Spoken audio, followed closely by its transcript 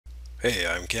Hey,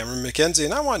 I'm Cameron McKenzie,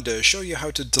 and I wanted to show you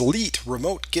how to delete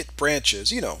remote Git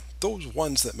branches. You know, those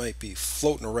ones that might be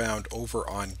floating around over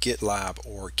on GitLab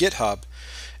or GitHub,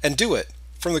 and do it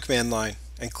from the command line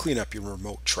and clean up your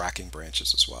remote tracking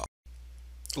branches as well.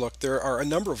 Look, there are a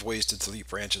number of ways to delete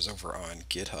branches over on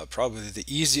GitHub. Probably the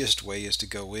easiest way is to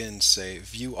go in, say,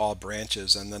 view all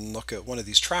branches, and then look at one of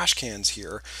these trash cans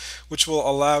here, which will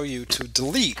allow you to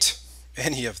delete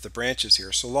any of the branches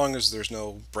here, so long as there's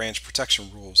no branch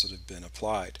protection rules that have been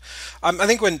applied. I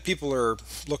think when people are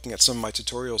looking at some of my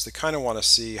tutorials, they kind of want to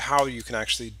see how you can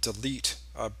actually delete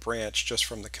a branch just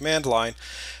from the command line.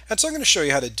 And so I'm going to show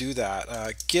you how to do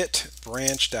that. Git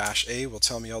branch-a will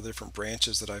tell me all the different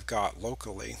branches that I've got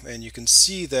locally. And you can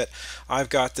see that I've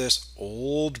got this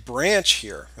old branch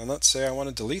here. And let's say I want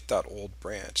to delete that old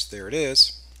branch. There it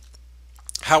is.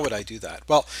 How would I do that?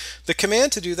 Well, the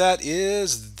command to do that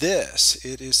is this.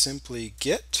 It is simply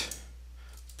git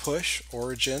push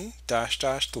origin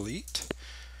 -- delete,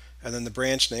 and then the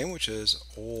branch name, which is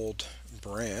old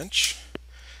branch.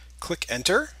 Click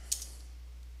enter.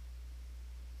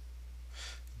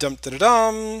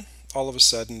 Dum-da-da-dum. All of a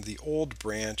sudden, the old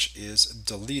branch is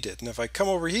deleted. And if I come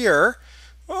over here,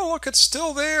 well, look, it's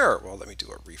still there. Well, let me do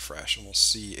a refresh and we'll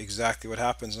see exactly what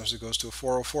happens as it goes to a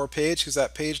 404 page, because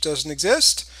that page doesn't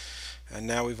exist. And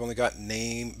now we've only got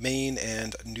name, main,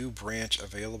 and new branch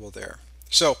available there.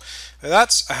 So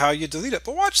that's how you delete it.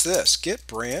 But watch this. Git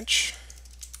branch-a.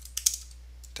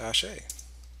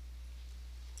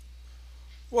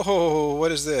 Whoa,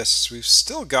 what is this? We've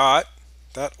still got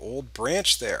that old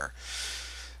branch there.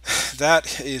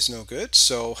 That is no good,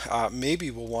 so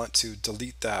maybe we'll want to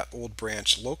delete that old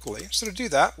branch locally. So to do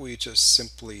that, we just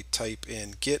simply type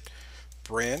in git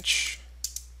branch-d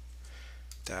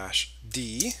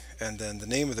and then the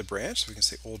name of the branch. So we can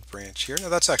say old branch here. Now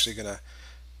that's actually going to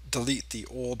delete the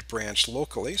old branch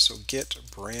locally, so git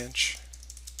branch-a.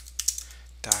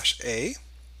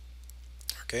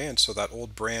 Okay, and so that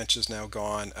old branch is now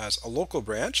gone as a local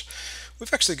branch.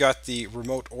 We've actually got the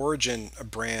remote origin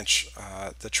branch,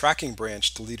 the tracking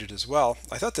branch, deleted as well.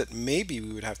 I thought that maybe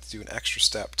we would have to do an extra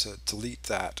step to delete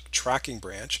that tracking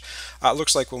branch. It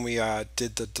looks like when we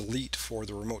did the delete for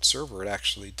the remote server, it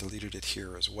actually deleted it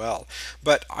here as well.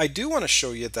 But I do want to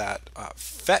show you that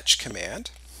fetch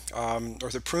command. Or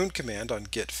the prune command on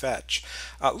git fetch.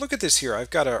 Look at this here. I've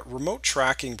got a remote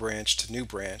tracking branch to new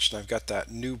branch, and I've got that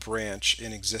new branch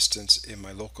in existence in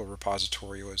my local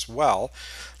repository as well.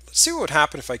 Let's see what would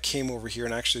happen if I came over here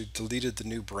and actually deleted the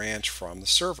new branch from the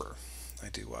server. I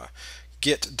do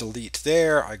git delete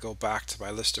there. I go back to my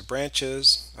list of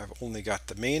branches. I've only got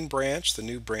the main branch. The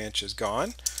new branch is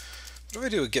gone. But if I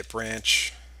do a git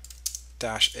branch-a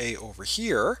over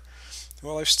here,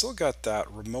 well, I've still got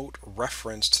that remote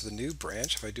reference to the new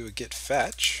branch. If I do a git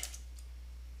fetch,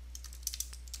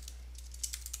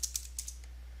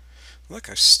 look,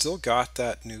 I've still got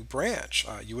that new branch.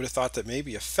 You would have thought that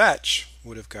maybe a fetch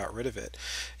would have got rid of it.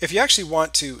 If you actually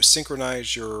want to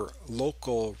synchronize your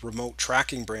local remote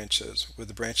tracking branches with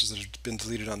the branches that have been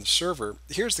deleted on the server,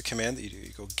 here's the command that you do.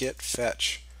 You go git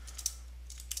fetch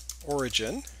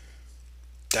origin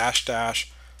 --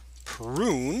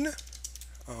 prune.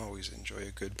 Always enjoy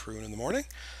a good prune in the morning.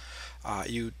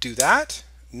 You do that.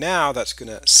 Now that's going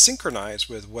to synchronize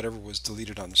with whatever was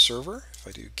deleted on the server. If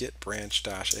I do git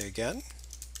branch-a again,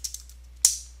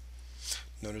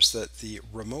 notice that the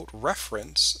remote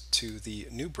reference to the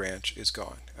new branch is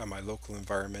gone, and my local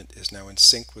environment is now in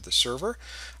sync with the server.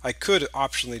 I could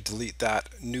optionally delete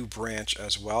that new branch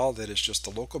as well. That is just the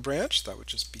local branch. That would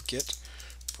just be git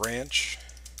branch-d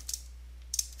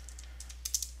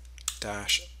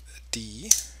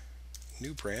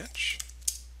new branch.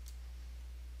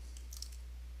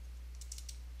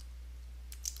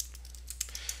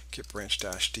 Git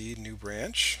branch-d new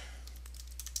branch.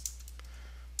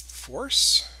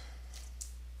 Force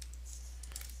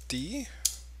D.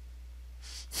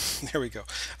 There we go.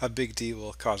 A big D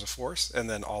will cause a force, and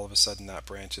then all of a sudden that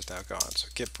branch is now gone. So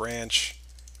git branch-a,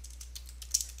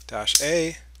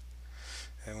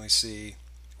 and we see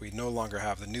we no longer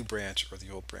have the new branch or the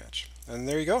old branch. And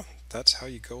there you go. That's how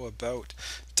you go about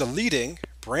deleting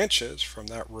branches from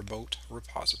that remote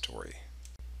repository.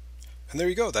 And there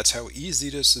you go. That's how easy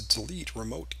it is to delete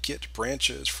remote Git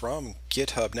branches from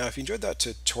GitHub. Now, if you enjoyed that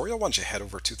tutorial, why don't you head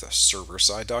over to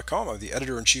theserverside.com. I'm the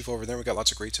editor-in-chief over there. We've got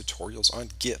lots of great tutorials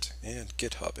on Git and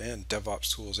GitHub and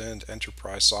DevOps tools and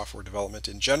enterprise software development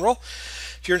in general.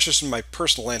 If you're interested in my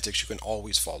personal antics, you can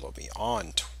always follow me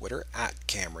on Twitter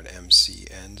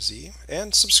 @CameronMCNZ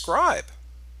and subscribe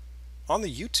on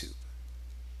the YouTube.